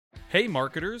Hey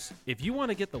marketers, if you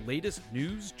want to get the latest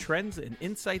news, trends, and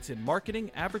insights in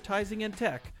marketing, advertising, and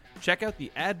tech, check out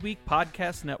the Adweek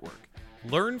Podcast Network.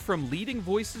 Learn from leading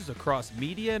voices across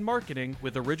media and marketing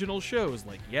with original shows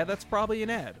like Yeah, That's Probably an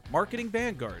Ad, Marketing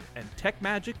Vanguard, and Tech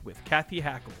Magic with Kathy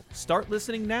Hackle. Start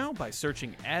listening now by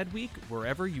searching Adweek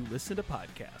wherever you listen to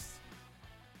podcasts.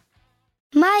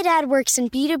 My dad works in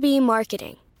B2B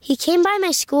marketing. He came by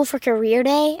my school for career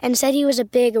day and said he was a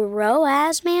big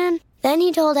ROAS man. Then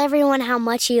he told everyone how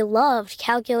much he loved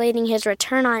calculating his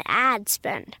return on ad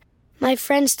spend. My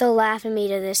friends still laugh at me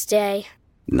to this day.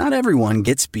 Not everyone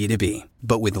gets B2B,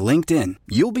 but with LinkedIn,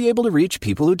 you'll be able to reach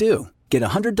people who do. Get a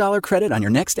 $100 credit on your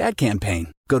next ad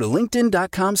campaign. Go to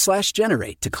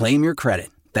linkedin.com/generate to claim your credit.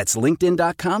 That's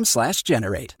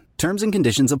linkedin.com/generate. Terms and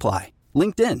conditions apply.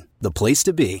 LinkedIn, the place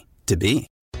to be, to be.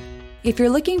 If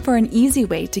you're looking for an easy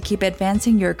way to keep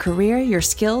advancing your career, your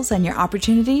skills, and your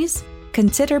opportunities,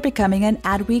 consider becoming an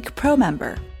Adweek Pro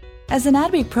member. As an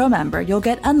Adweek Pro member, you'll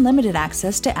get unlimited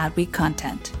access to Adweek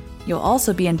content. You'll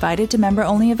also be invited to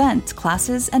member-only events,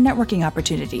 classes, and networking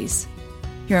opportunities.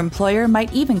 Your employer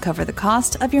might even cover the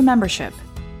cost of your membership.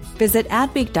 Visit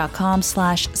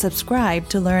adweek.com/subscribe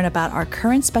to learn about our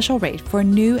current special rate for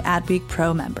new Adweek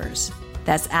Pro members.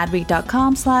 That's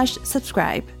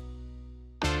adweek.com/subscribe.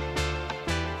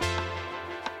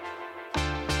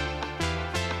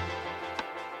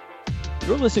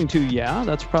 You're listening to Yeah,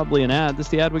 That's Probably an Ad. This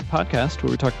is the Adweek podcast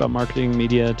where we talk about marketing,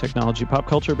 media, technology, pop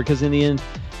culture, because in the end,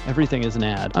 everything is an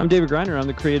ad. I'm David Greiner. I'm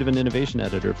the creative and innovation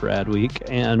editor for Adweek,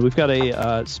 and we've got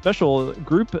a special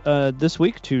group this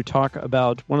week to talk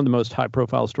about one of the most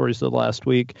high-profile stories of the last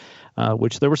week,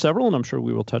 which there were several, and I'm sure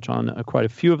we will touch on quite a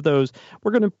few of those.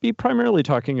 We're going to be primarily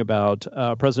talking about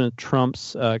President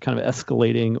Trump's kind of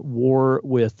escalating war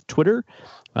with Twitter,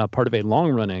 part of a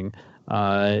long-running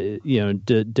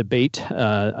debate,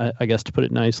 I guess to put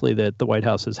it nicely, that the White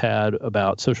House has had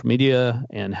about social media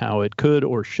and how it could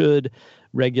or should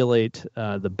regulate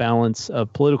the balance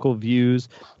of political views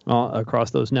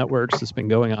across those networks. It's been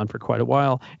going on for quite a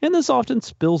while. And this often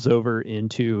spills over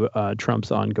into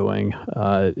Trump's ongoing,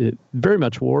 very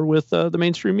much war with the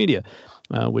mainstream media,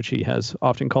 which he has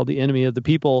often called the enemy of the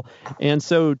people. And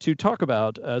so to talk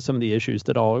about some of the issues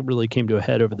that all really came to a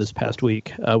head over this past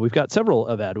week, we've got several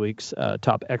of Adweek's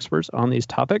top experts on these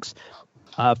topics.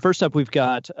 First up, we've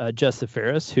got Jess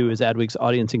Zaferis, who is Adweek's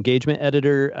audience engagement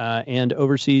editor and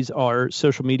oversees our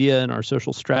social media and our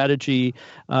social strategy.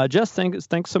 Jess,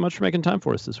 thanks so much for making time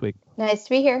for us this week. Nice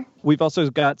to be here. We've also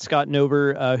got Scott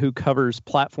Nover, who covers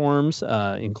platforms,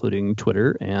 including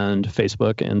Twitter and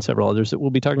Facebook and several others that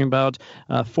we'll be talking about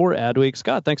for Adweek.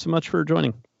 Scott, thanks so much for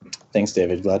joining. Thanks,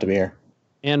 David. Glad to be here.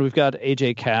 And we've got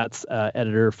AJ Katz,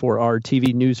 editor for our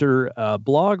TV Newser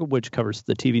blog, which covers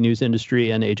the TV news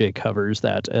industry, and AJ covers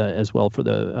that as well for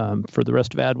the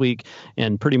rest of Adweek,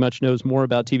 and pretty much knows more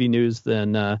about TV news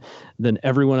than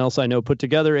everyone else I know put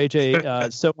together.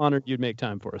 AJ, so honored you'd make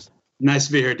time for us. Nice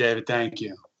to be here, David. Thank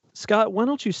you. Scott, why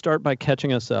don't you start by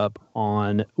catching us up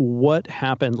on what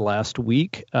happened last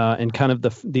week and kind of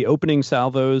the opening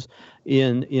salvos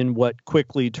in what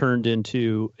quickly turned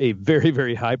into a very,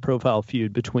 very high-profile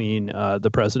feud between the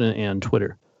president and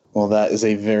Twitter? Well, that is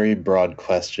a very broad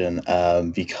question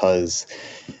because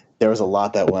there was a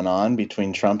lot that went on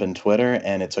between Trump and Twitter,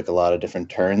 and it took a lot of different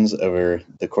turns over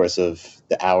the course of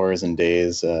the hours and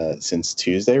days since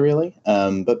Tuesday, really.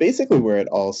 But basically where it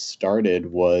all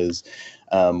started was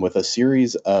with a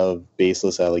series of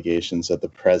baseless allegations that the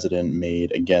president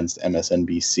made against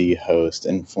MSNBC host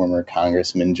and former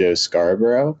Congressman Joe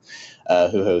Scarborough,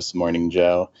 who hosts Morning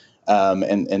Joe,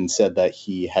 and said that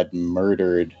he had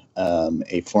murdered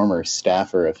a former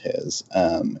staffer of his.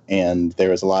 And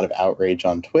there was a lot of outrage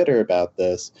on Twitter about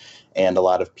this, and a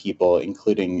lot of people,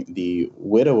 including the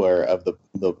widower of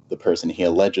the person he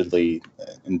allegedly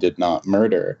and did not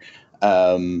murder,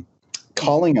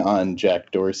 calling on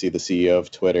Jack Dorsey, the CEO of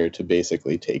Twitter, to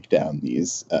basically take down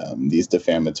these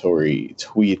defamatory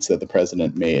tweets that the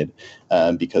president made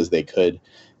because they could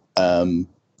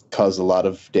cause a lot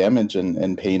of damage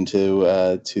and pain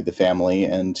to the family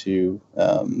and to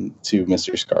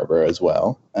Mr. Scarborough as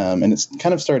well. And it's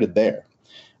kind of started there.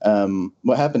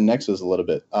 What happened next was a little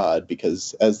bit odd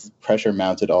because as pressure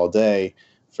mounted all day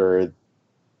for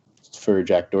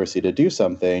Jack Dorsey to do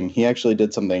something, he actually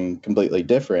did something completely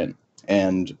different.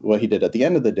 And what he did at the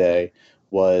end of the day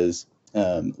was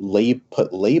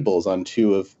put labels on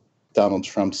two of Donald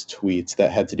Trump's tweets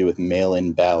that had to do with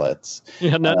mail-in ballots.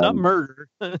 Yeah, not murder,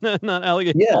 not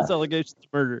allegations, false allegations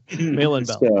of murder, mail-in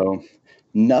ballots. So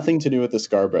nothing to do with the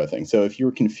Scarborough thing. So if you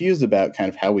were confused about kind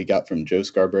of how we got from Joe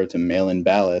Scarborough to mail-in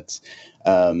ballots,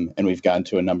 And we've gotten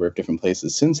to a number of different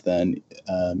places since then.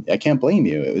 I can't blame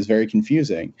you. It was very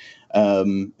confusing.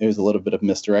 There was a little bit of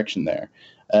misdirection there.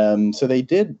 So they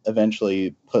did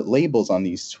eventually put labels on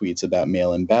these tweets about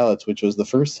mail-in ballots, which was the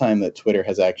first time that Twitter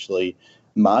has actually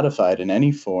modified in any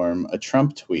form a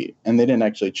Trump tweet. And they didn't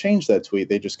actually change that tweet.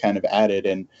 They just kind of added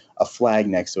in a flag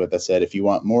next to it that said, if you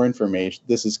want more information,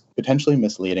 this is potentially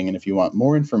misleading. And if you want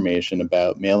more information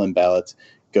about mail-in ballots,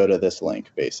 go to this link,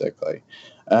 basically.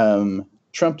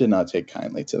 Trump did not take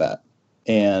kindly to that.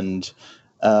 And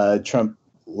Trump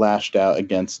lashed out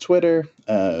against Twitter,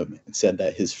 said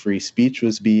that his free speech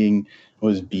was being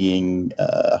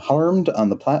harmed on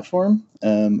the platform.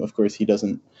 Of course, he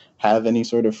doesn't have any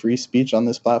sort of free speech on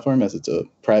this platform, as it's a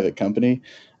private company,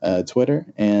 Twitter.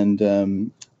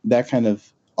 And that kind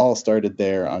of all started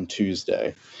there on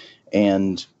Tuesday.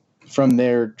 And from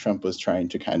there, Trump was trying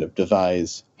to kind of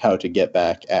devise how to get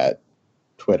back at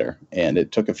Twitter, and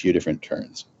it took a few different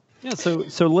turns. Yeah,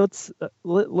 so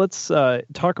let's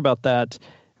talk about that.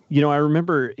 You know, I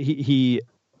remember he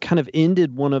kind of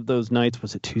ended one of those nights.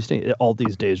 Was it Tuesday? All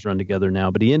these days run together now,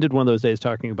 but he ended one of those days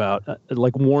talking about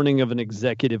like warning of an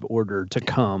executive order to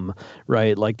come,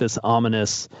 right? Like this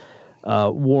ominous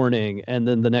warning. And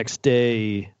then the next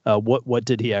day, what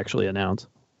did he actually announce?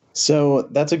 So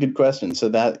that's a good question. So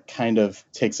that kind of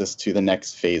takes us to the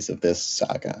next phase of this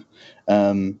saga.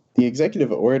 The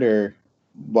executive order,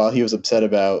 while he was upset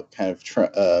about kind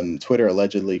of Twitter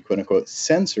allegedly, quote unquote,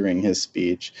 censoring his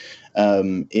speech,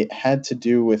 it had to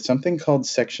do with something called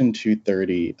Section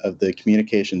 230 of the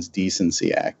Communications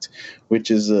Decency Act,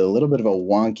 which is a little bit of a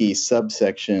wonky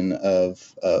subsection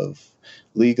of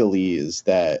legalese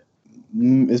that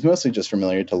is mostly just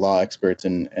familiar to law experts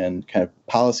and kind of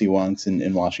policy wonks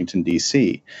in Washington,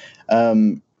 D.C.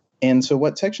 And so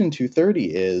what Section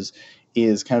 230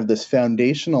 is kind of this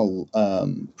foundational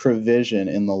provision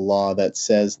in the law that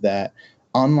says that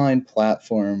online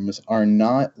platforms are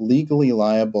not legally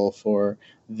liable for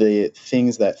the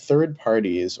things that third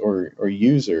parties or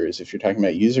users, if you're talking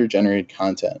about user-generated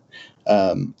content,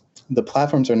 the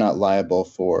platforms are not liable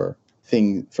for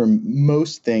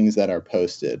most things that are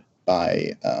posted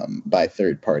by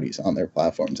third parties on their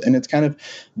platforms. And it's kind of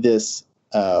this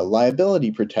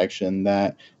liability protection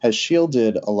that has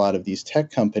shielded a lot of these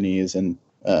tech companies and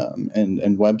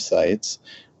websites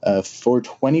for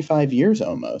 25 years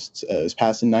almost. It was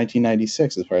passed in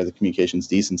 1996 as part of the Communications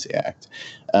Decency Act.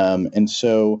 And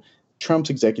so Trump's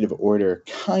executive order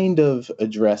kind of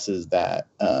addresses that,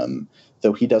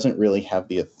 though he doesn't really have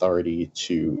the authority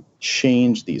to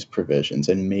change these provisions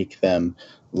and make them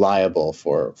liable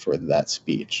for that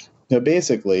speech. Now,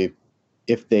 basically,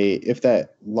 if that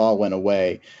law went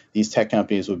away, these tech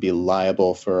companies would be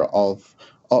liable for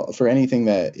for anything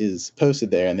that is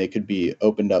posted there, and they could be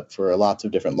opened up for lots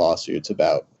of different lawsuits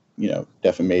about,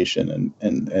 defamation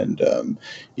and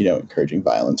encouraging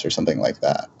violence or something like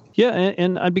that. Yeah,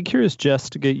 and I'd be curious, Jess,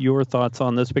 to get your thoughts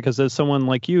on this, because as someone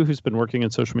like you who's been working in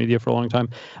social media for a long time,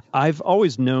 I've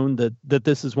always known that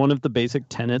this is one of the basic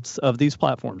tenets of these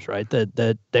platforms, right?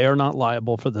 That they are not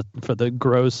liable for the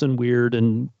gross and weird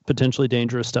and potentially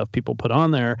dangerous stuff people put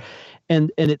on there.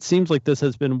 And it seems like this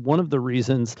has been one of the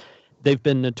reasons they've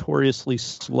been notoriously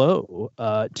slow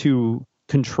to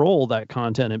control that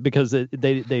content, because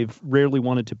they've rarely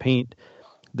wanted to paint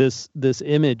this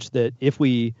image that if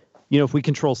we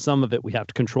control some of it, we have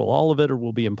to control all of it, or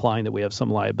we'll be implying that we have some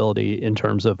liability in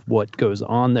terms of what goes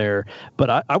on there.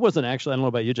 But I wasn't actually, I don't know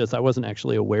about you, Jess, I wasn't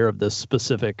actually aware of this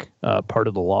specific part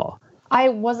of the law. I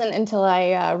wasn't until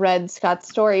I read Scott's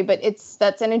story, but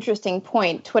that's an interesting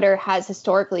point. Twitter has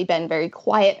historically been very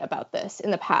quiet about this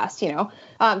in the past. Scott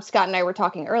and I were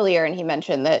talking earlier, and he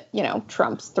mentioned that,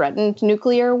 Trump's threatened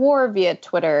nuclear war via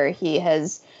Twitter. He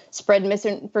has spread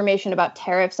misinformation about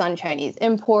tariffs on Chinese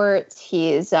imports.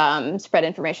 He's spread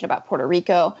information about Puerto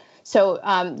Rico. So,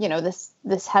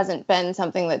 this hasn't been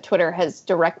something that Twitter has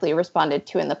directly responded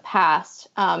to in the past.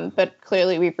 But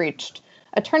clearly we've reached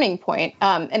a turning point.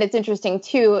 And it's interesting,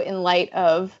 too, in light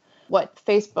of what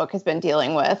Facebook has been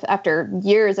dealing with after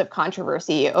years of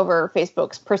controversy over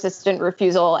Facebook's persistent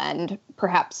refusal and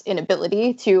perhaps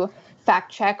inability to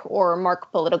fact check or mark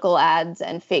political ads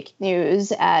and fake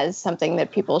news as something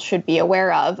that people should be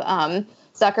aware of.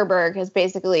 Zuckerberg has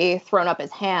basically thrown up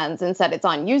his hands and said it's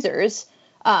on users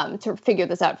to figure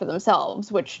this out for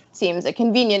themselves, which seems a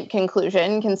convenient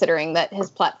conclusion considering that his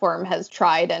platform has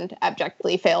tried and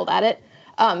abjectly failed at it.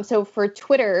 So for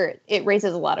Twitter, it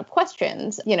raises a lot of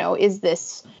questions. Is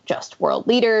this just world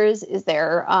leaders? Is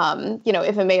there,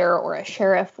 if a mayor or a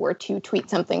sheriff were to tweet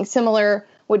something similar,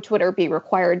 would Twitter be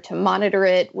required to monitor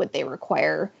it? Would they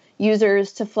require,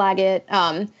 users to flag it.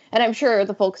 And I'm sure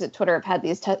the folks at Twitter have had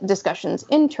these discussions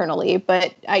internally,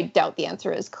 but I doubt the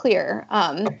answer is clear.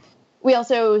 We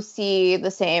also see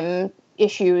the same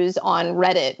issues on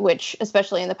Reddit, which,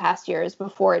 especially in the past years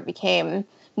before it became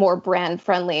more brand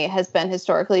friendly, has been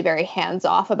historically very hands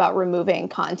off about removing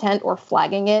content or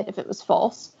flagging it if it was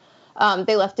false.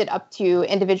 They left it up to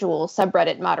individual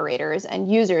subreddit moderators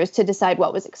and users to decide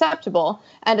what was acceptable.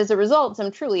 And as a result,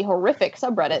 some truly horrific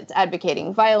subreddits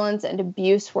advocating violence and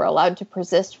abuse were allowed to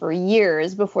persist for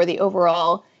years before the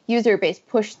overall user base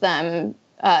pushed them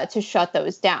to shut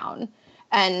those down.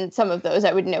 And some of those,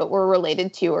 I would note, were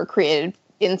related to or created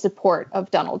in support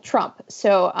of Donald Trump.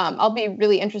 So I'll be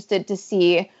really interested to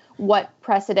see what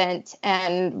precedent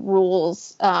and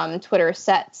rules Twitter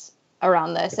sets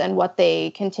around this and what they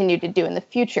continue to do in the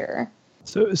future.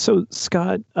 So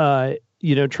Scott,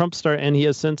 Trump and he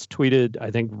has since tweeted,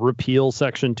 I think, repeal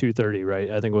Section 230, right?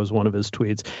 I think it was one of his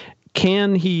tweets.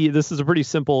 Can he, this is a pretty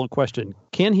simple question,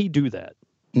 can he do that?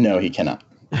 No, he cannot.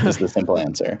 Is the simple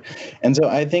answer. And so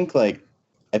I think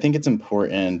it's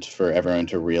important for everyone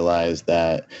to realize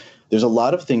that there's a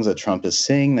lot of things that Trump is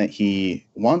saying that he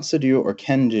wants to do or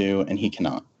can do, and he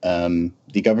cannot.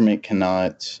 The government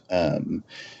cannot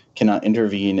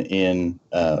intervene in,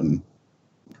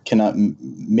 cannot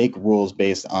make rules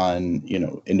based on,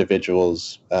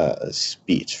 individuals'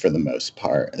 speech for the most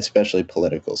part, especially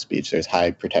political speech. There's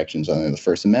high protections under the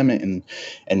First Amendment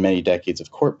and many decades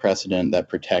of court precedent that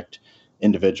protect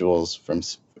individuals from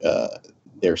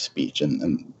their speech.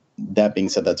 And that being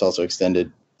said, that's also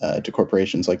extended to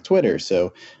corporations like Twitter.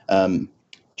 So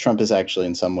Trump is actually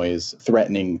in some ways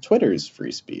threatening Twitter's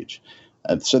free speech.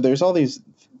 So there's all these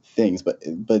things, but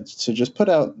to just put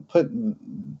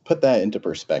that into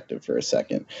perspective for a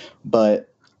second.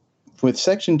 But with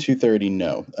Section 230,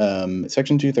 no.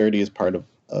 Section 230 is part of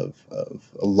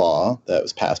a law that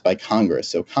was passed by Congress.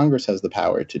 So Congress has the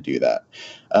power to do that.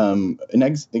 An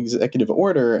executive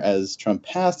order, as Trump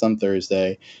passed on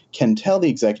Thursday, can tell the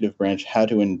executive branch how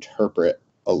to interpret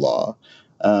a law.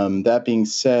 That being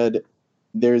said,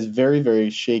 there's very, very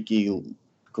shaky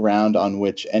ground on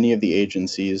which any of the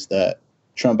agencies that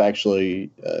Trump actually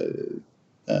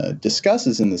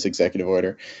discusses in this executive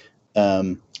order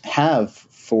have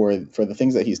for the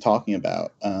things that he's talking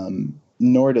about.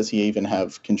 Nor does he even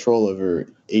have control over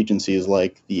agencies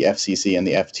like the FCC and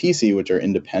the FTC, which are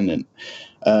independent.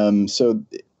 So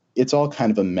it's all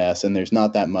kind of a mess, and there's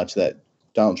not that much that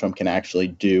Donald Trump can actually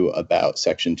do about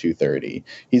Section 230.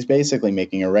 He's basically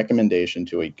making a recommendation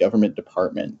to a government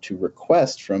department to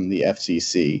request from the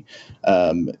FCC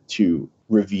to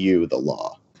review the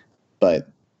law. But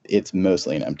it's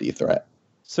mostly an empty threat.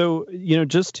 So,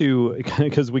 just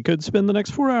because we could spend the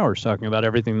next 4 hours talking about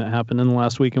everything that happened in the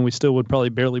last week, and we still would probably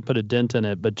barely put a dent in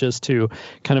it, but just to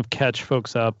kind of catch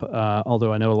folks up,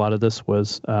 although I know a lot of this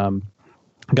was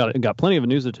got plenty of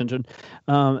news attention,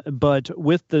 but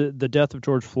with the death of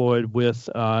George Floyd, with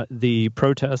the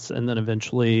protests and then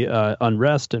eventually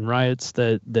unrest and riots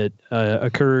that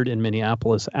occurred in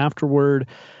Minneapolis afterward,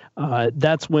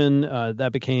 that's when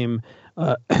that became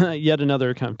yet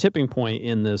another kind of tipping point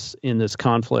in this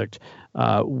conflict,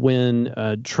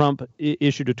 when Trump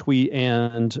issued a tweet,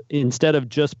 and instead of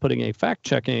just putting a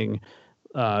fact-checking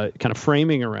kind of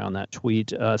framing around that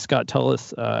tweet, Scott, tell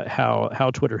us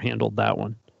how Twitter handled that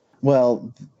one.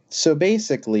 Well, so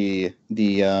basically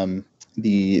the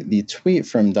tweet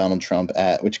from Donald Trump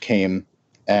which came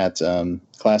at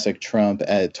Classic Trump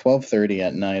at 12:30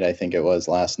 at night, I think it was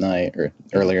last night or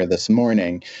earlier this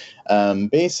morning,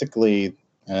 basically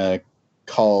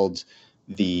called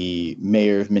the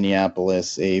mayor of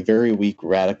Minneapolis a very weak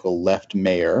radical left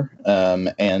mayor,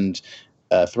 and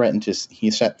threatened to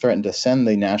send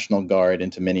the National Guard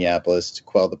into Minneapolis to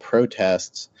quell the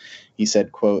protests. He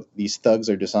said, quote, "These thugs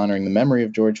are dishonoring the memory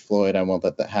of George Floyd. I won't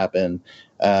let that happen.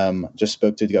 Just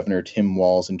spoke to Governor Tim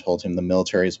Walz and told him the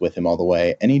military is with him all the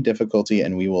way. Any difficulty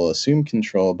and we will assume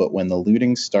control, but when the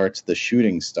looting starts, the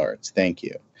shooting starts. Thank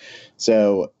you."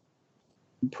 So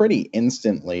pretty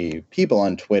instantly, people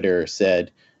on Twitter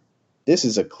said, this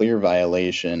is a clear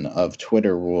violation of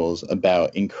Twitter rules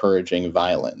about encouraging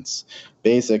violence.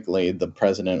 Basically, the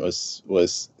president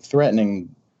was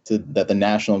threatening that the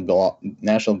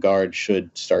National Guard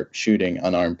should start shooting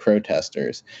unarmed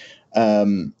protesters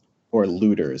or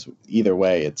looters. Either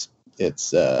way,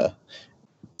 it's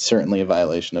certainly a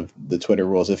violation of the Twitter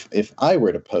rules if I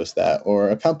were to post that or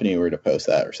a company were to post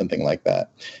that or something like that.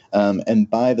 And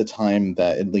by the time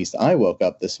that at least I woke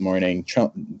up this morning,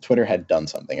 Twitter had done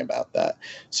something about that.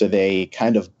 So they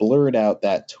kind of blurred out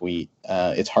that tweet.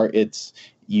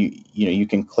 you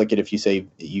can click it if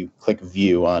you click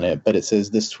view on it, but it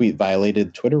says this tweet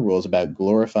violated Twitter rules about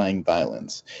glorifying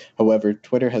violence. However,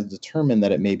 Twitter has determined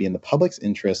that it may be in the public's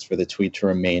interest for the tweet to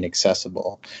remain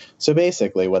accessible. So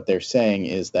basically what they're saying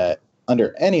is that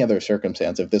under any other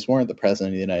circumstance, if this weren't the president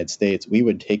of the United States, we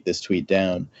would take this tweet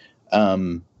down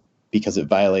because it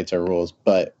violates our rules,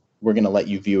 but we're going to let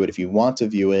you view it if you want to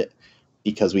view it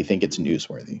because we think it's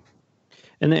newsworthy.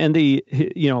 And a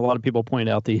lot of people point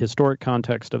out the historic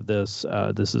context of this.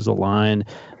 This is a line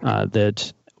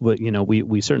that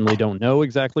we certainly don't know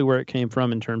exactly where it came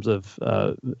from in terms of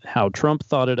how Trump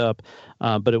thought it up,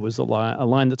 but it was a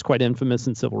line that's quite infamous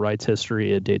in civil rights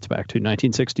history. It dates back to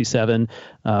 1967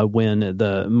 when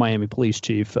the Miami police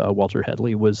chief Walter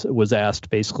Headley was asked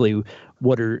basically,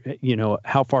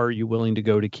 how far are you willing to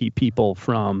go to keep people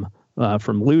from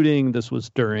looting? This was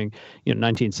during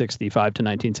 1965 to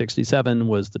 1967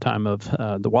 was the time of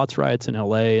the Watts riots in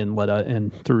L.A.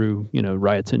 and through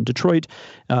riots in Detroit,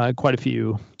 quite a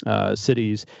few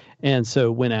cities. And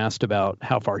so when asked about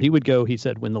how far he would go, he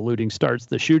said when the looting starts,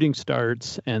 the shooting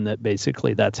starts, and that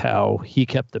basically that's how he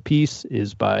kept the peace,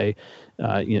 is by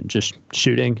just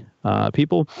shooting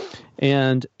people.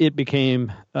 And it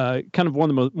became kind of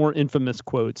one of the more infamous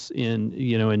quotes in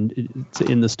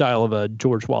the style of a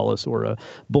George Wallace or a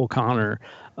Bull Connor.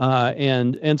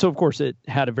 And so, of course, it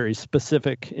had a very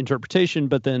specific interpretation.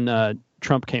 But then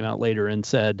Trump came out later and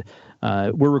said,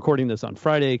 we're recording this on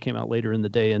Friday, came out later in the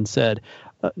day and said,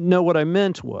 no, what I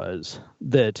meant was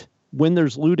that when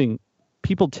there's looting,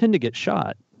 people tend to get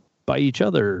shot by each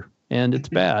other, and it's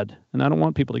bad, and I don't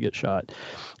want people to get shot.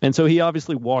 And so he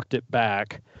obviously walked it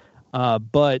back.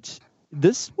 But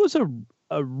this was a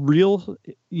real,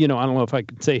 I don't know if I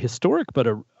could say historic, but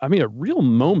a real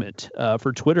moment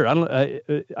for Twitter.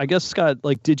 I guess, Scott,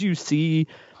 did you see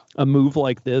a move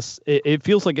like this? It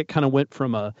feels like it kind of went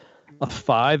from a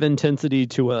 5 intensity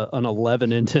to an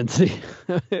 11 intensity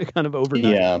kind of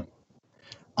overnight. Yeah.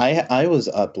 I was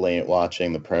up late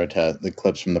watching the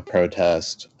clips from the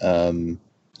protest,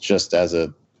 just as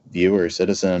a viewer,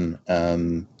 citizen.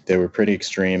 They were pretty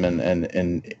extreme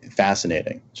and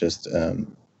fascinating, just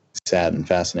sad and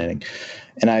fascinating.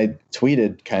 And I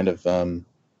tweeted kind of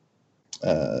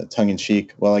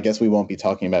tongue-in-cheek, well, I guess we won't be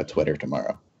talking about Twitter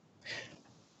tomorrow.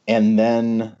 And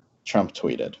then Trump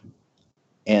tweeted.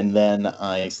 And then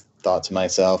I thought to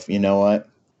myself, you know what?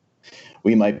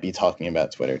 We might be talking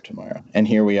about Twitter tomorrow. And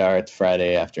here we are, it's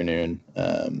Friday afternoon,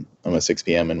 almost 6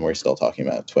 p.m., and we're still talking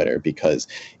about Twitter because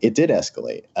it did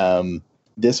escalate.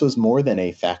 This was more than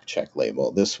a fact check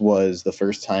label. This was the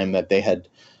first time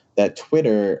that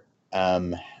Twitter,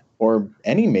 or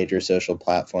any major social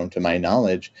platform, to my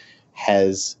knowledge,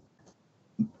 has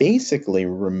basically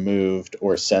removed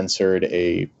or censored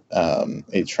a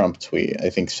Trump tweet.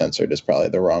 I think censored is probably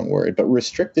the wrong word, but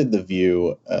restricted the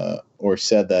view or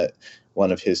said that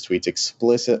one of his tweets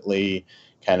explicitly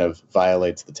kind of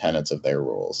violates the tenets of their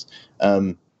rules.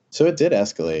 So it did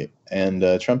escalate,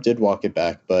 and Trump did walk it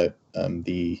back, but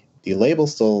the label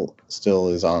still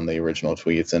is on the original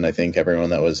tweets, and I think everyone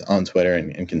that was on Twitter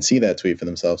and can see that tweet for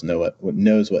themselves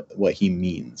knows what he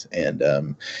means, and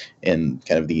kind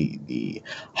of the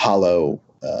hollow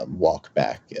walk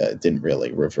back didn't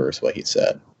really reverse what he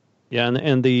said. Yeah,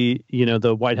 and the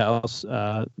White House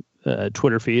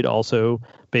Twitter feed also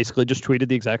basically just tweeted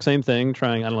the exact same thing,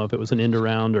 trying, I don't know if it was an end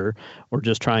around or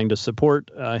just trying to support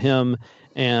him,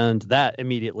 and that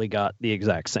immediately got the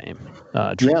exact same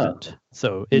treatment. Yeah.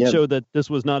 So it showed that this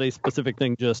was not a specific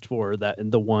thing just for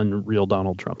the one real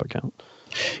Donald Trump account.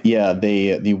 Yeah,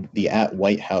 the at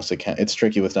White House account, it's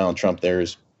tricky with Donald Trump.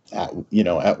 There's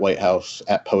at White House,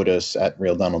 at POTUS, at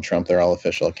real Donald Trump, they're all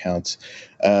official accounts.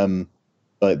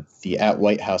 But the at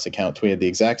White House account tweeted the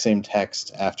exact same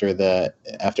text after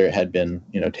it had been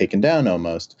taken down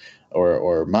almost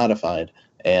or modified,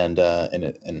 and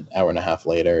an hour and a half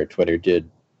later, Twitter did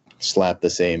slap the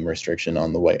same restriction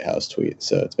on the White House tweet.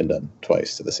 So it's been done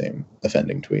twice to the same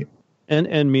offending tweet.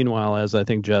 And meanwhile, as I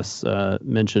think Jess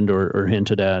mentioned or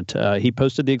hinted at, he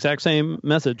posted the exact same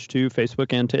message to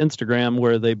Facebook and to Instagram,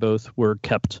 where they both were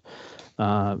kept.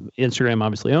 Instagram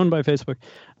obviously owned by Facebook,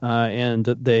 and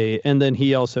then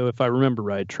he also, if I remember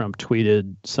right, Trump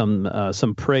tweeted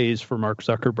some praise for Mark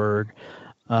Zuckerberg,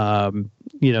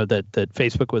 that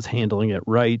Facebook was handling it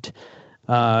right.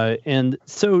 And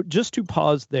so just to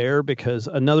pause there, because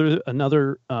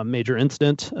another major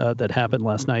incident that happened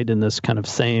last night in this kind of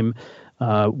same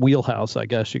wheelhouse, I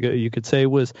guess you could say,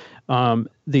 was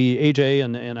the AJ,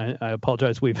 and I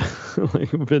apologize, we've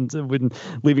been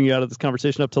leaving you out of this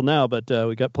conversation up till now, but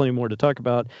we got plenty more to talk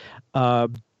about.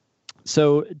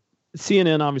 So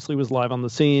CNN obviously was live on the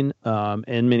scene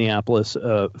in Minneapolis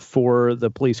for the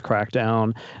police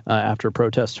crackdown after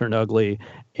protests turned ugly.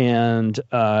 And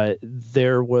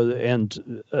there was,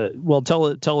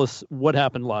 tell us what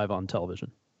happened live on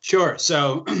television. Sure.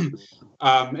 So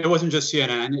it wasn't just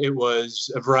CNN. It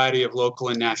was a variety of local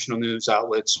and national news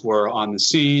outlets were on the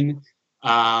scene.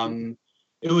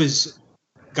 It was,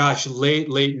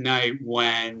 late night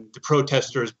when the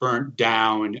protesters burnt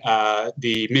down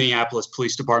the Minneapolis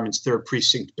Police Department's 3rd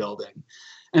Precinct building.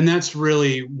 And that's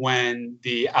really when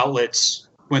the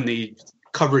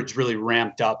coverage really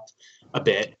ramped up a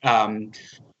bit.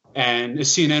 And a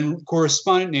CNN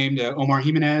correspondent named Omar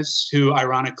Jimenez, who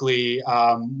ironically,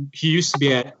 he used to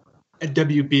be at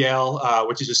WBL,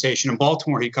 which is a station in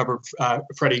Baltimore. He covered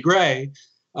Freddie Gray.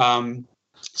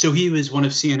 So he was one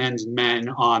of CNN's men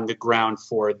on the ground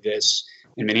for this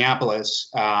in Minneapolis.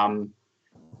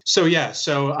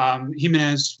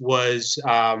 Jimenez was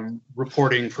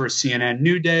reporting for CNN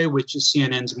New Day, which is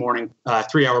CNN's morning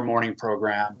 3-hour morning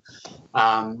program.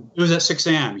 It was at 6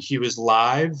 a.m. He was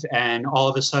live, and all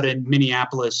of a sudden,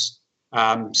 Minneapolis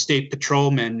state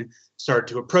patrolmen started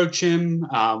to approach him,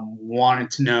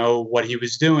 wanted to know what he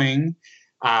was doing.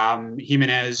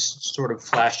 Jimenez sort of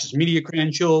flashed his media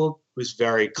credential, was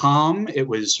very calm. It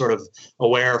was sort of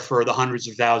aware for the hundreds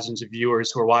of thousands of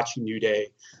viewers who are watching New Day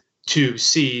to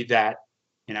see that,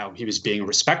 he was being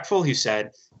respectful. He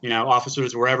said,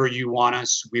 officers, wherever you want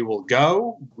us, we will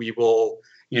go. We will,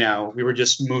 we were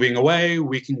just moving away.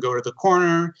 We can go to the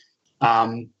corner.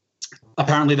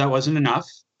 Apparently that wasn't enough.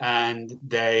 And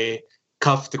they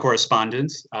cuffed the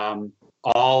correspondent.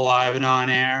 All live and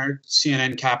on air.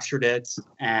 CNN captured it.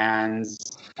 And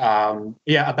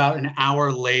about an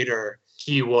hour later,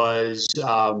 he was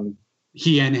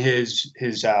he and his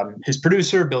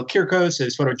producer, Bill Kirkos,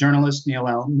 his photojournalist,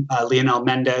 Leonel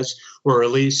Mendez, were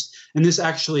released. And this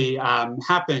actually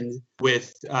happened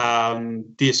with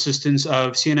the assistance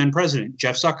of CNN president,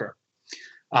 Jeff Zucker.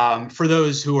 For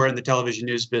those who are in the television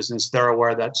news business, they're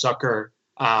aware that Zucker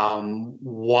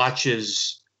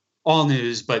watches all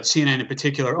news, but CNN in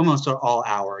particular, almost at all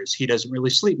hours. He doesn't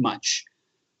really sleep much.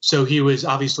 So he was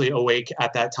obviously awake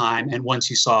at that time. And once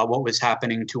he saw what was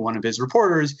happening to one of his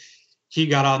reporters, he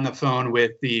got on the phone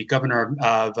with the governor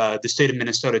of the state of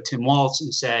Minnesota, Tim Walz,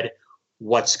 and said,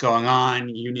 "What's going on?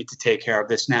 You need to take care of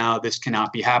this now. This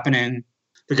cannot be happening."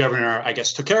 The governor, I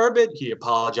guess, took care of it. He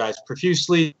apologized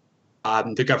profusely.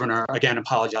 The governor, again,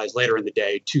 apologized later in the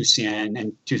day to CNN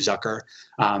and to Zucker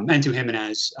and to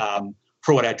Jimenez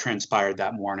for what had transpired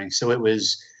that morning. So it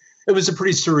was a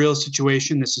pretty surreal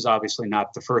situation. This is obviously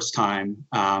not the first time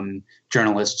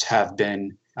journalists have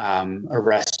been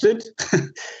arrested.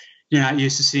 You're not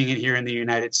used to seeing it here in the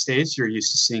United States. You're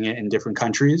used to seeing it in different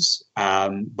countries.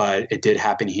 But it did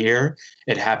happen here.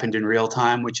 It happened in real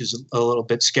time, which is a little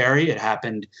bit scary. It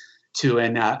happened to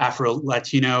an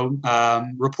Afro-Latino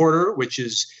reporter, which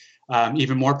is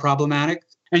even more problematic.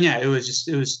 And it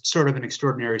was sort of an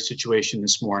extraordinary situation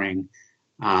this morning.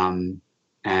 It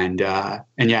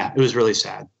was really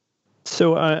sad.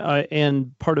 So,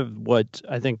 and part of what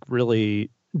I think really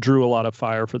drew a lot of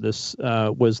fire for this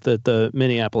was that the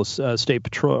Minneapolis State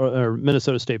Patrol or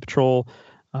Minnesota State Patrol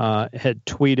had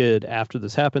tweeted after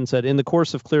this happened, said, "In the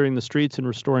course of clearing the streets and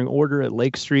restoring order at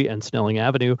Lake Street and Snelling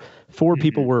Avenue, 4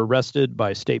 people were arrested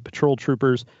by State Patrol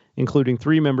troopers, including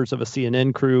 3 members of a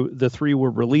CNN crew. The 3 were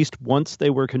released once they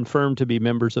were confirmed to be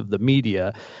members of the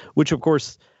media," which, of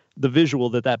course, the visual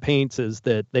that paints is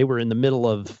that they were in the middle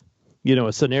of,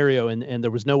 a scenario and there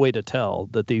was no way to tell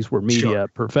that these were media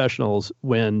professionals,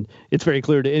 when it's very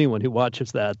clear to anyone who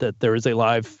watches that there is a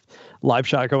live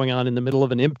shot going on in the middle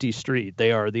of an empty street.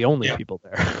 They are the only people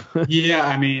there.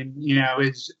 I mean,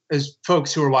 as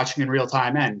folks who are watching in real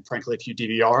time, and frankly, if you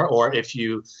DVR or if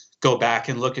you go back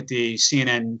and look at the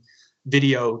CNN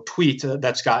video tweet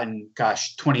that's gotten,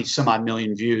 20 some odd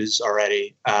million views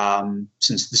already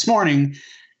since this morning,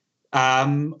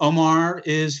 Omar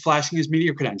is flashing his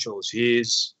media credentials.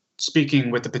 He's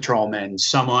speaking with the patrolmen.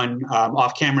 Someone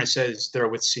off camera says they're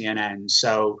with CNN.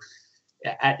 So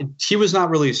he was not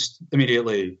released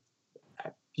immediately.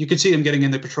 You could see him getting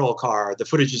in the patrol car. The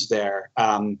footage is there.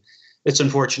 It's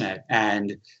unfortunate.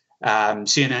 And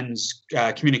CNN's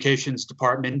communications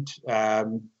department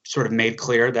sort of made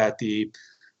clear that the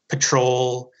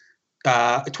patrol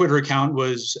Twitter account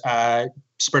was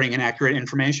spreading inaccurate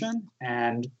information.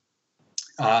 And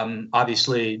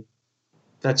obviously,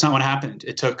 that's not what happened.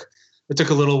 It took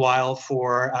a little while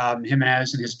for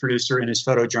Jimenez and his producer and his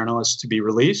photojournalist to be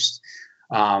released.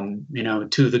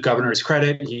 To the governor's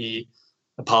credit, he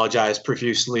apologized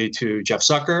profusely to Jeff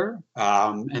Zucker,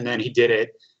 and then he did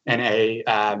it in a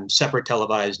separate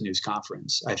televised news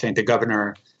conference. I think the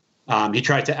governor, he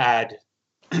tried to add,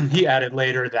 he added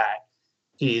later that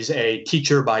he's a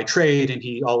teacher by trade, and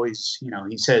he always,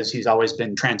 he says he's always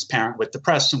been transparent with the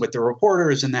press and with the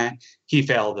reporters, and that he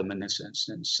failed them in this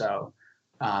instance. So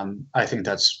I think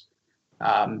that's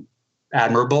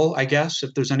admirable, I guess,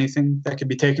 if there's anything that could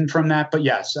be taken from that. But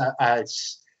yes,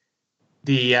 it's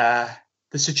the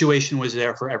situation was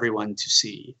there for everyone to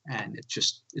see, and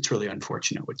it's really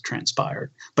unfortunate what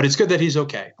transpired. But it's good that he's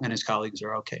okay and his colleagues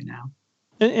are okay now.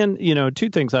 And two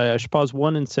things. I should pause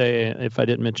one and say, if I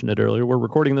didn't mention it earlier, we're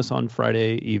recording this on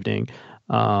Friday evening,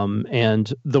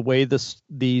 and the way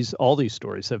all these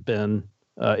stories have been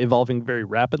evolving very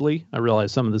rapidly. I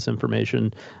realize some of this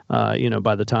information,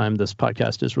 by the time this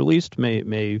podcast is released,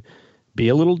 may be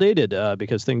a little dated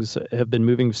because things have been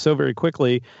moving so very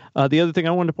quickly. The other thing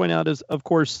I wanted to point out is, of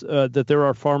course, that there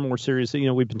are far more serious,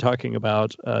 we've been talking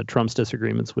about Trump's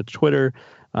disagreements with Twitter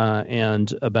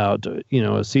and about, a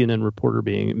CNN reporter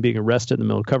being arrested in the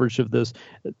middle of coverage of this.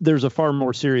 There's a far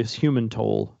more serious human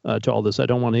toll to all this. I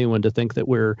don't want anyone to think that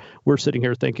we're sitting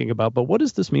here thinking about, but what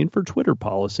does this mean for Twitter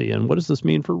policy and what does this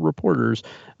mean for reporters?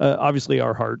 Obviously,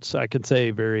 our hearts, I can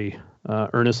say very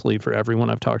earnestly for everyone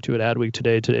I've talked to at Adweek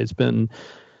today. Today's been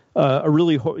a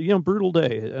really brutal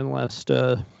day, and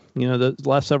the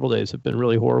last several days have been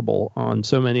really horrible on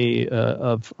so many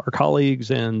of our colleagues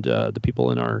and the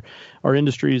people in our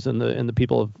industries and the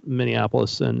people of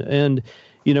Minneapolis, and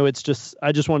it's just,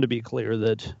 I just wanted to be clear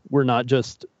that we're not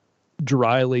just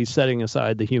dryly setting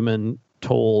aside the human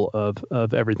toll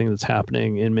of everything that's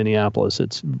happening in Minneapolis.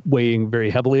 It's weighing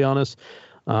very heavily on us.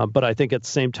 But I think at the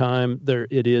same time,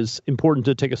 it is important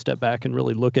to take a step back and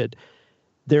really look at,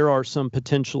 there are some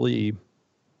potentially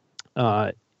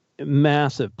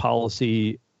massive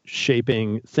policy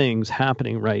shaping things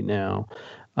happening right now.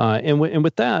 And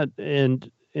with that,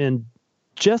 and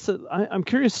Jess, I'm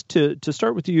curious to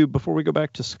start with you before we go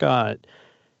back to Scott.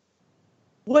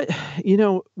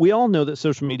 We all know that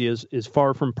social media is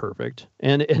far from perfect.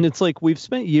 And it's like we've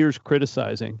spent years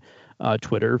criticizing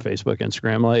Twitter, Facebook,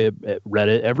 Instagram,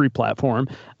 Reddit, every platform.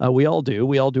 We all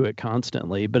do it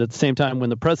constantly. But at the same time,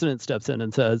 when the president steps in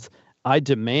and says, I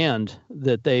demand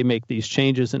that they make these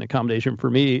changes in accommodation for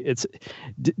me,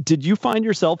 did you find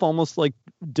yourself almost like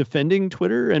defending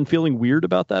Twitter and feeling weird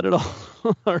about that at all?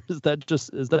 Or is that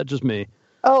just me?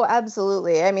 Oh,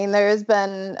 absolutely. I mean, there has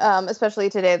been,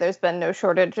 especially today, there's been no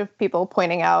shortage of people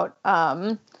pointing out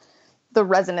the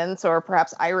resonance or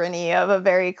perhaps irony of a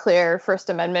very clear First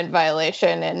Amendment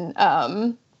violation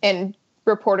and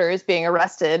reporters being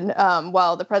arrested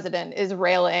while the president is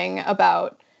railing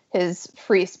about his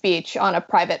free speech on a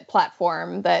private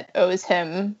platform that owes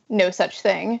him no such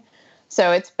thing.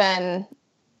 So it's been,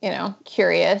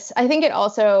 curious. I think it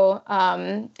also,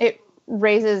 it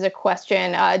raises a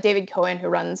question. David Cohen, who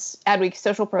runs Adweek's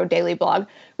Social Pro daily blog,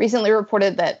 recently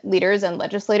reported that leaders and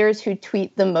legislators who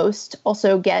tweet the most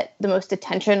also get the most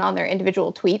attention on their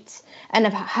individual tweets and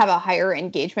have a higher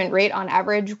engagement rate on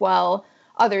average, while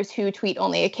others who tweet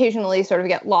only occasionally sort of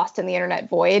get lost in the internet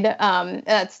void.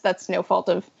 That's no fault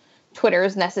of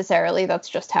Twitter's necessarily. That's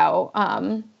just how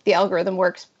the algorithm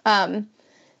works.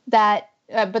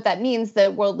 But that means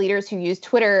that world leaders who use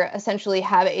Twitter essentially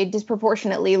have a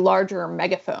disproportionately larger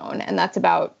megaphone. And that's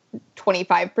about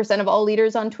 25% of all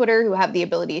leaders on Twitter who have the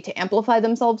ability to amplify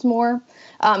themselves more.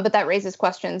 But that raises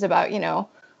questions about,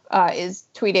 is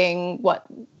tweeting what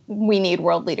we need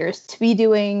world leaders to be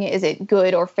doing? Is it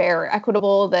good or fair or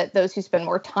equitable that those who spend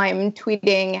more time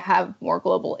tweeting have more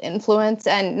global influence,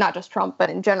 and not just Trump, but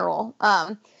in general?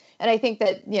 And I think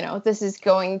that, this is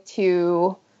going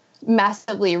to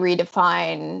massively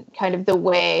redefine kind of the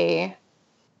way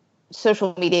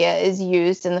social media is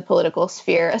used in the political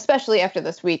sphere, especially after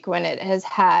this week when it has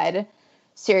had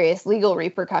serious legal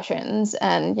repercussions.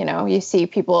 And, you see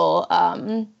people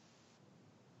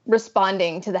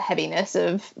responding to the heaviness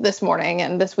of this morning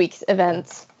and this week's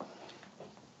events.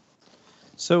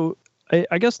 So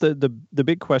I guess the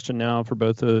big question now for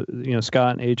both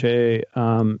Scott and AJ,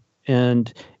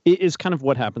 and it is kind of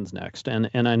what happens next. And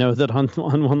I know that on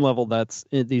one level that's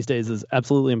these days is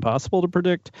absolutely impossible to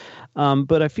predict.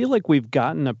 But I feel like we've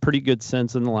gotten a pretty good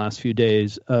sense in the last few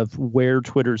days of where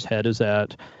Twitter's head is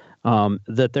at,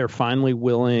 that they're finally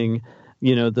willing,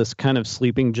 this kind of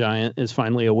sleeping giant is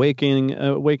finally awakening,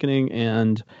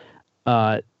 and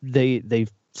they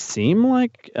seem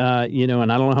like, and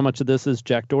I don't know how much of this is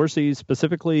Jack Dorsey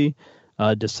specifically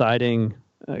deciding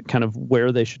kind of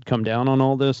where they should come down on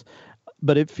all this.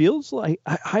 But it feels like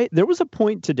there was a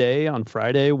point today on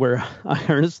Friday where I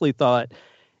earnestly thought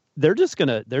they're just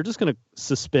gonna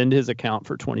suspend his account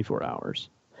for 24 hours.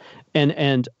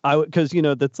 And because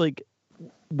that's like,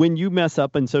 when you mess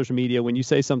up in social media, when you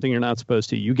say something you're not supposed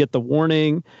to, you get the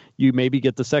warning, you maybe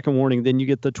get the second warning, then you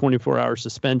get the 24-hour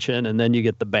suspension, and then you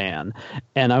get the ban.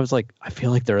 And I was like, I feel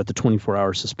like they're at the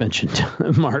 24-hour suspension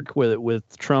mark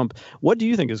with Trump. What do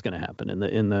you think is going to happen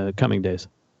in the coming days?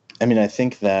 I mean, I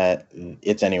think that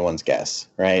it's anyone's guess,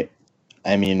 right?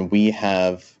 I mean,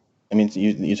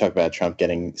 you talk about Trump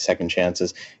getting second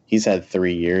chances. He's had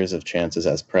 3 years of chances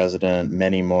as president,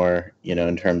 many more,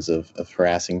 in terms of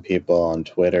harassing people on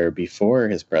Twitter before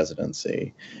his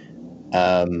presidency.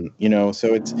 So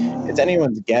it's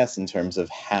anyone's guess in terms of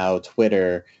how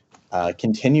Twitter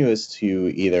continues to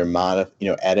either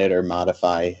edit or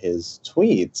modify his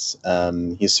tweets.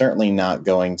 He's certainly not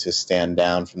going to stand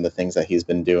down from the things that he's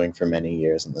been doing for many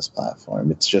years on this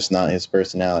platform. It's just not his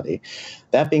personality.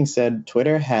 That being said,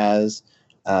 Twitter has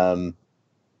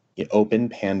opened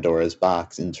Pandora's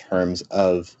box in terms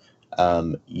of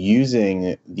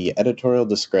using the editorial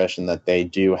discretion that they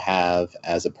do have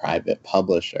as a private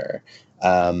publisher.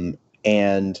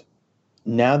 And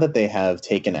now that they have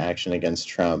taken action against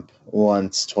Trump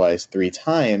once, twice, 3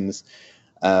 times,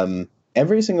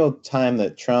 every single time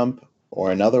that Trump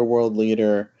or another world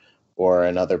leader or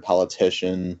another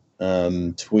politician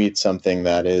tweets something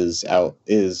that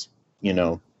is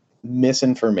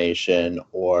misinformation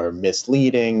or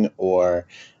misleading or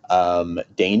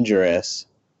dangerous,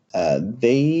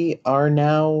 they are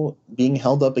now being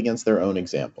held up against their own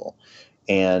example.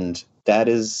 And that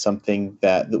is something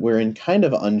that we're in kind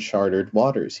of uncharted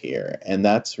waters here. And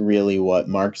that's really what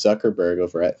Mark Zuckerberg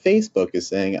over at Facebook is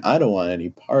saying, I don't want any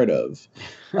part of.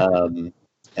 And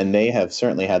they have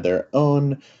certainly had their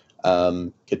own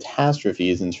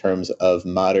catastrophes in terms of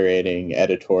moderating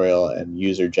editorial and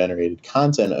user-generated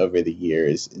content over the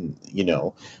years,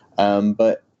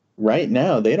 but right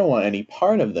now they don't want any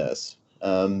part of this.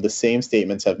 The same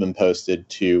statements have been posted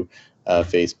to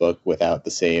Facebook without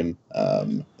the same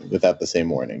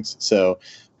warnings. So,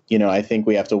 I think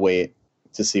we have to wait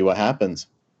to see what happens.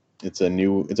 It's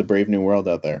a brave new world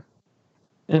out there.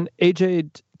 And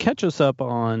AJ, catch us up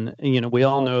on, we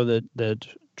all know that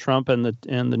Trump and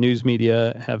the news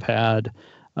media have had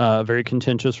a very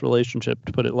contentious relationship,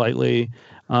 to put it lightly.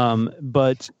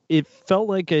 But it felt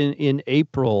like in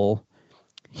April,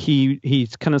 he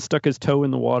kind of stuck his toe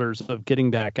in the waters of getting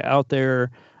back out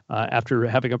there after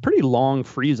having a pretty long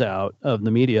freeze out of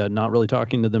the media, not really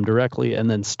talking to them directly, and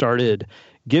then started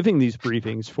giving these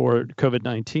briefings for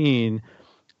COVID-19.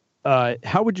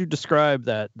 How would you describe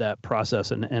that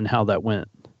process and how that went?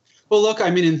 Well, look,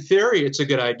 I mean, in theory, it's a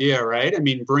good idea, right? I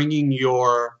mean, bringing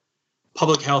your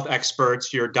public health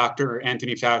experts, your Dr.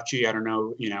 Anthony Fauci, I don't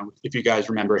know, if you guys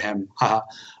remember him.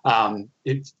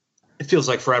 It feels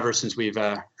like forever since we've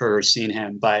heard or seen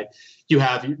him. But you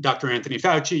have Dr. Anthony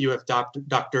Fauci, you have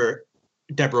Dr.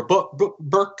 Deborah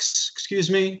Birx,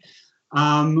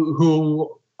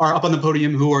 who are up on the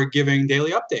podium, who are giving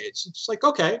daily updates. It's like,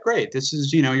 okay, great. This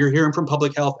is, you're hearing from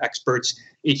public health experts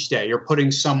each day. You're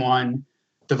putting someone,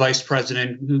 the vice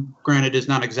president, who granted is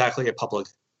not exactly a public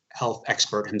health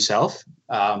expert himself,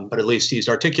 but at least he's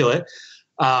articulate.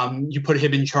 You put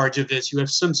him in charge of this. You have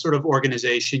some sort of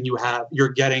organization. You're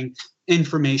getting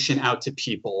information out to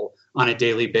people on a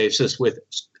daily basis with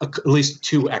at least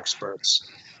 2 experts.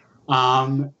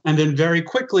 And then very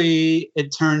quickly,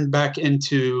 it turned back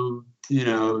into,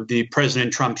 the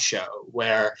President Trump show,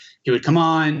 where he would come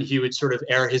on, he would sort of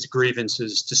air his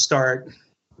grievances to start,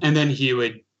 and then he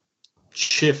would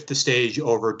shift the stage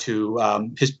over to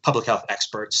his public health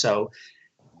experts. So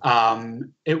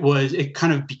it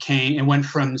went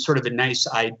from sort of a nice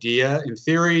idea in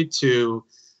theory to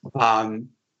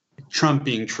Trump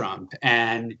being Trump.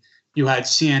 And you had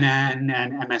CNN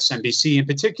and MSNBC in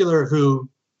particular who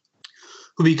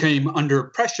became under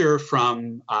pressure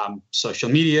from social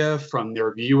media, from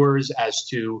their viewers, as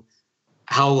to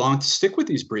how long to stick with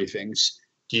these briefings.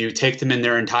 Do you take them in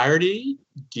their entirety?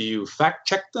 Do you fact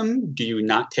check them? Do you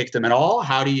not take them at all?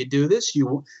 How do you do this?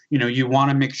 You want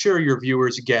to make sure your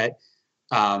viewers get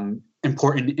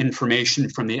important information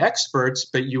from the experts,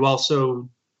 but you also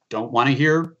don't want to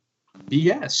hear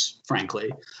BS,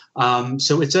 frankly.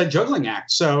 So it's a juggling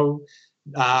act. So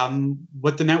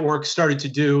what the network started to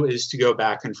do is to go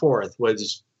back and forth. When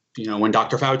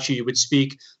Dr. Fauci would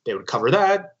speak, they would cover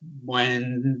that.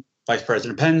 When Vice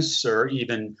President Pence or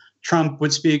even Trump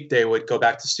would speak, they would go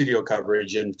back to studio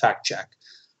coverage and fact check.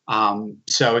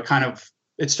 So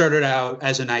it started out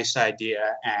as a nice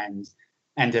idea and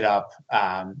ended up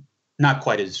not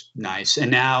quite as nice. And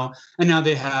now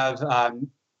they have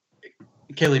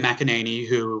Kayleigh McEnany,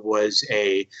 who was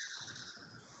a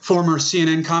former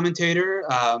CNN commentator,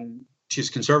 She's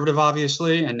conservative,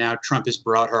 obviously, and now Trump has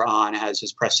brought her on as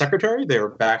his press secretary. They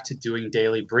were back to doing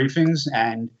daily briefings,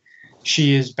 and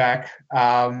she is back,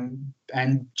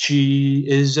 and she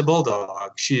is a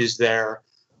bulldog. She is there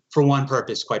for one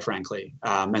purpose, quite frankly,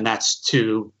 and that's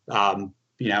to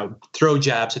throw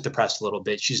jabs at the press a little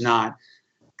bit. She's not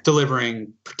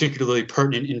delivering particularly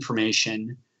pertinent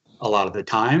information a lot of the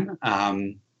time.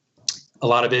 A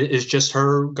lot of it is just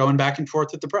her going back and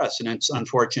forth with the press, and it's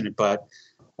unfortunate, but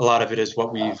a lot of it is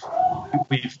what we've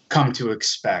come to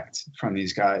expect from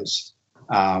these guys.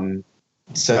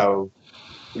 It's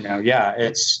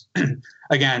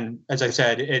again, as I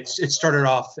said, it started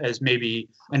off as maybe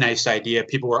a nice idea.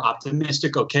 People were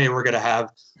optimistic. Okay, we're going to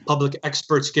have public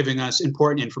experts giving us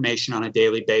important information on a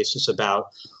daily basis about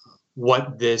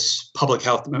what this public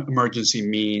health emergency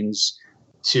means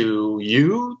to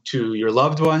you, to your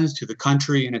loved ones, to the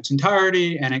country in its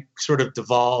entirety. And it sort of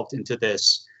devolved into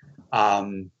this,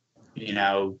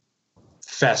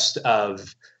 fest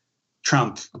of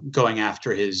Trump going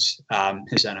after his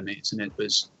enemies. And it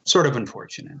was sort of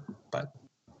unfortunate, but.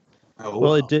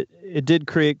 It did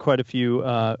create quite a few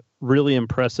really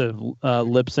impressive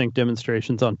lip sync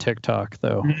demonstrations on TikTok,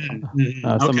 though.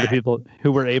 Some of the people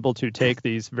who were able to take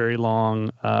these very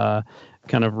long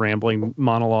kind of rambling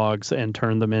monologues and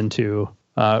turn them into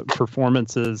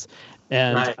performances.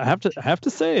 And right. I have to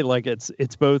say, like,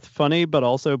 it's both funny but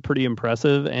also pretty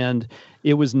impressive. And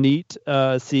it was neat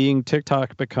seeing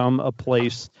TikTok become a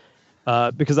place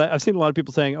because I've seen a lot of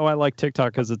people saying, "Oh, I like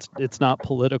TikTok because it's not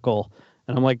political."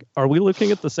 And I'm like, are we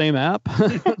looking at the same app?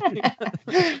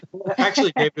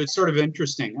 Actually, David, it's sort of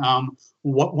interesting.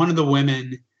 One of the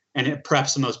women, and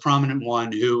perhaps the most prominent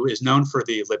one, who is known for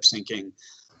the lip syncing,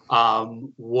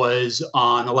 was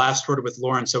on The Last Word with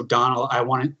Lawrence O'Donnell. I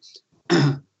want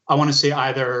to say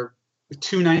either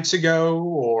 2 nights ago,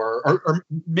 or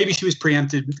maybe she was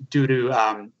preempted due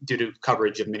to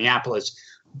coverage of Minneapolis.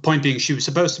 Point being, she was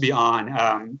supposed to be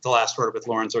on The Last Word with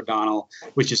Lawrence O'Donnell,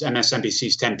 which is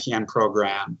MSNBC's 10 p.m.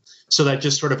 program. So that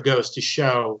just sort of goes to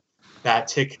show that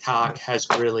TikTok has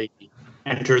really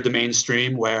entered the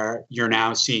mainstream, where you're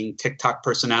now seeing TikTok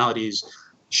personalities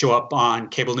show up on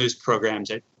cable news programs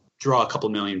that draw a couple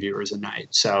million viewers a night.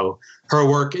 So her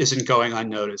work isn't going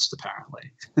unnoticed, apparently.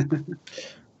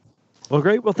 Well,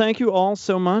 great. Well, thank you all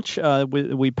so much.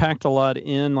 We packed a lot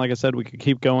in. Like I said, we could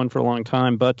keep going for a long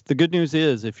time. But the good news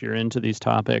is, if you're into these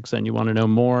topics and you want to know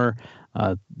more,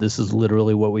 this is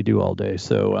literally what we do all day.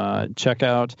 So check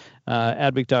out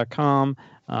adweek.com.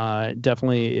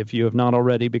 Definitely, if you have not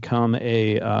already, become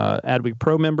a Adweek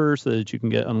Pro member so that you can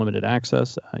get unlimited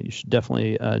access. You should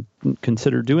definitely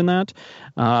consider doing that.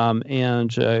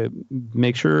 And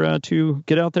make sure to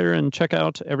get out there and check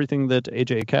out everything that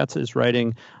AJ Katz is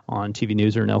writing on TV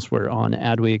Newser and elsewhere on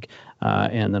Adweek.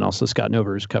 And then also Scott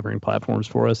Nover is covering platforms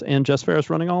for us. And Jess Ferris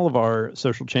running all of our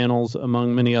social channels,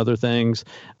 among many other things.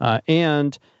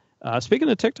 And speaking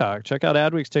of TikTok, check out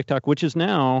Adweek's TikTok, which is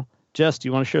now... Jess, do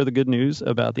you want to share the good news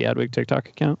about the Adweek TikTok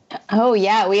account? Oh,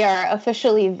 yeah. We are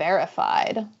officially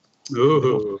verified.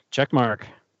 Ooh. Check mark.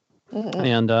 Mm-hmm.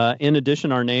 And in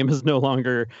addition, our name is no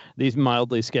longer these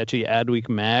mildly sketchy Adweek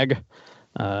Mag.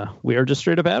 We are just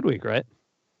straight up Adweek, right?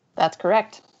 That's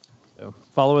correct. So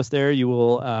follow us there. You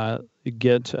will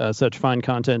get such fine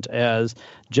content as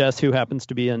Jess, who happens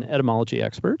to be an etymology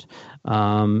expert,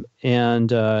 and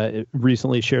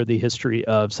recently shared the history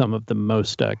of some of the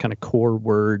most kind of core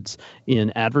words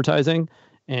in advertising.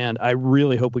 And I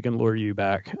really hope we can lure you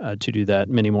back to do that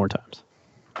many more times.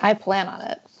 I plan on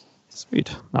it.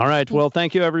 Sweet. All right. Well,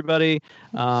 thank you, everybody.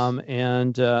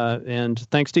 And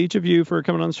thanks to each of you for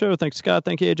coming on the show. Thanks, Scott.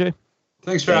 Thank you, AJ.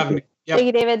 Thanks for having me. Yep. Thank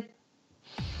you, David.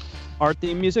 Our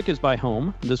theme music is by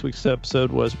Home. This week's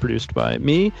episode was produced by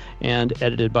me and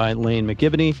edited by Lane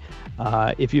McGivney.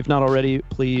 If you've not already,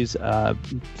 please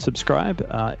subscribe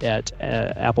at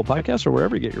Apple Podcasts or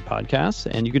wherever you get your podcasts.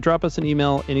 And you can drop us an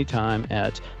email anytime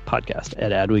at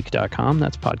podcast@adweek.com.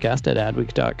 That's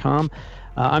podcast@adweek.com.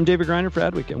 I'm David Griner for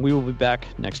Adweek, and we will be back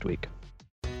next week.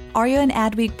 Are you an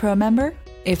Adweek Pro member?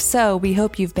 If so, we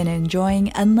hope you've been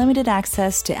enjoying unlimited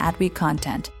access to Adweek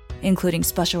content, including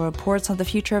special reports on the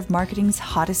future of marketing's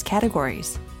hottest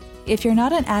categories. If you're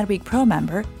not an Adweek Pro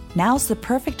member, now's the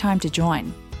perfect time to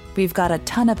join. We've got a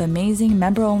ton of amazing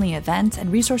member-only events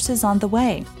and resources on the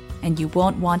way, and you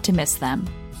won't want to miss them.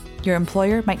 Your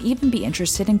employer might even be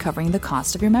interested in covering the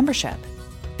cost of your membership.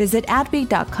 Visit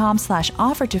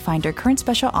adweek.com/offer to find our current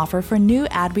special offer for new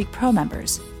Adweek Pro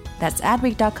members. That's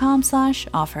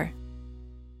adweek.com/offer.